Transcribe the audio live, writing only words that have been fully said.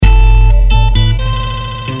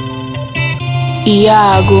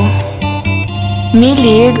Yago, me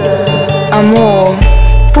liga, amor.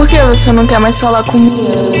 Por que você não quer mais falar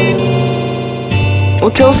comigo? O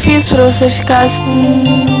que eu fiz pra você ficar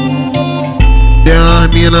assim? Tem uma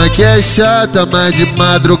mina que é chata, mas de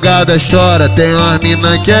madrugada chora. Tem uma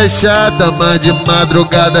mina que é chata, mas de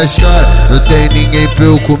madrugada chora. Não tem ninguém pra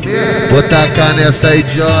eu comer, vou tacar nessa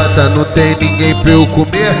idiota. Não tem ninguém pra eu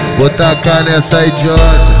comer, vou tacar nessa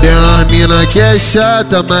idiota. Tem uma mina que é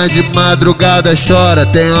chata, mas de madrugada chora.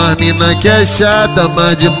 Tem uma mina que é chata,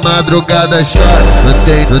 mas de madrugada chora. Não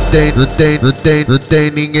tem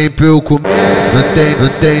ninguém pra eu comer. Não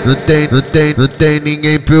tem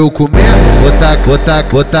ninguém pra eu comer. Vou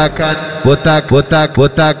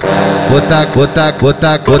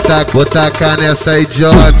tacar nessa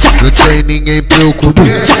idiota. Não tem ninguém pra eu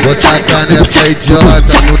comer, vou tacar nessa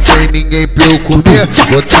idiota. Não tem ninguém pra eu comer,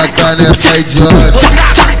 vou tacar nessa idiota.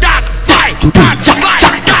 Vai,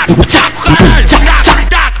 taca, caralho.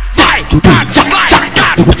 Vai, taca,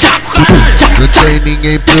 caralho. Não tem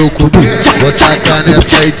ninguém pra eu comer, vou tacar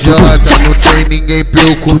nessa idiota. Não tem ninguém pra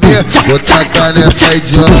eu comer, vou tacar nessa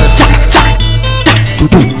idiota.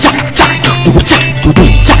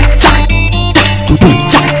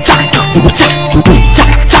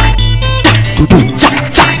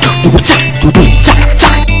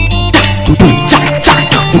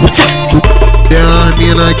 Tem uma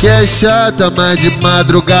mina que é chata, mas de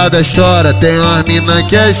madrugada chora. Tem uma mina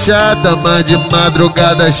que é chata, mas de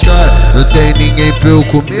madrugada chora. Não tem ninguém pra eu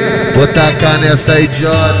comer, vou tacar nessa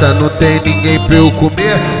idiota. Não tem ninguém pra eu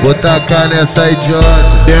comer, vou tacar nessa idiota.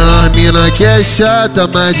 Tem uma mina que é chata,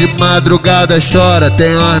 mas de madrugada chora.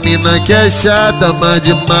 Tem uma mina que é chata, mas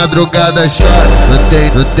de madrugada chora. Não tem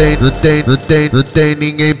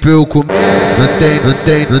ninguém pra eu comer.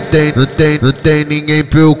 Não tem ninguém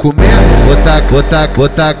pra eu comer. Vou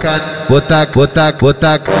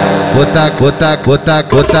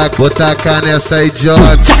tacar nessa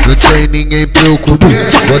idiota. Não tem ninguém pra eu comer,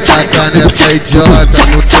 vou tacar nessa idiota.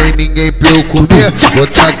 Não tem ninguém pra eu comer, vou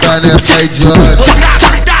tacar nessa idiota.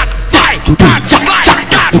 Vai, taca,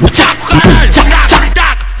 caralho.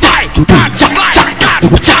 Vai, caralho.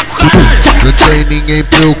 Não tem ninguém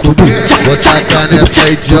pra eu comer, vou tacar nessa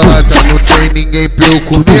idiota. Não tem ninguém pra eu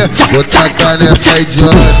comer, vou tacar nessa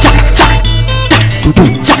idiota.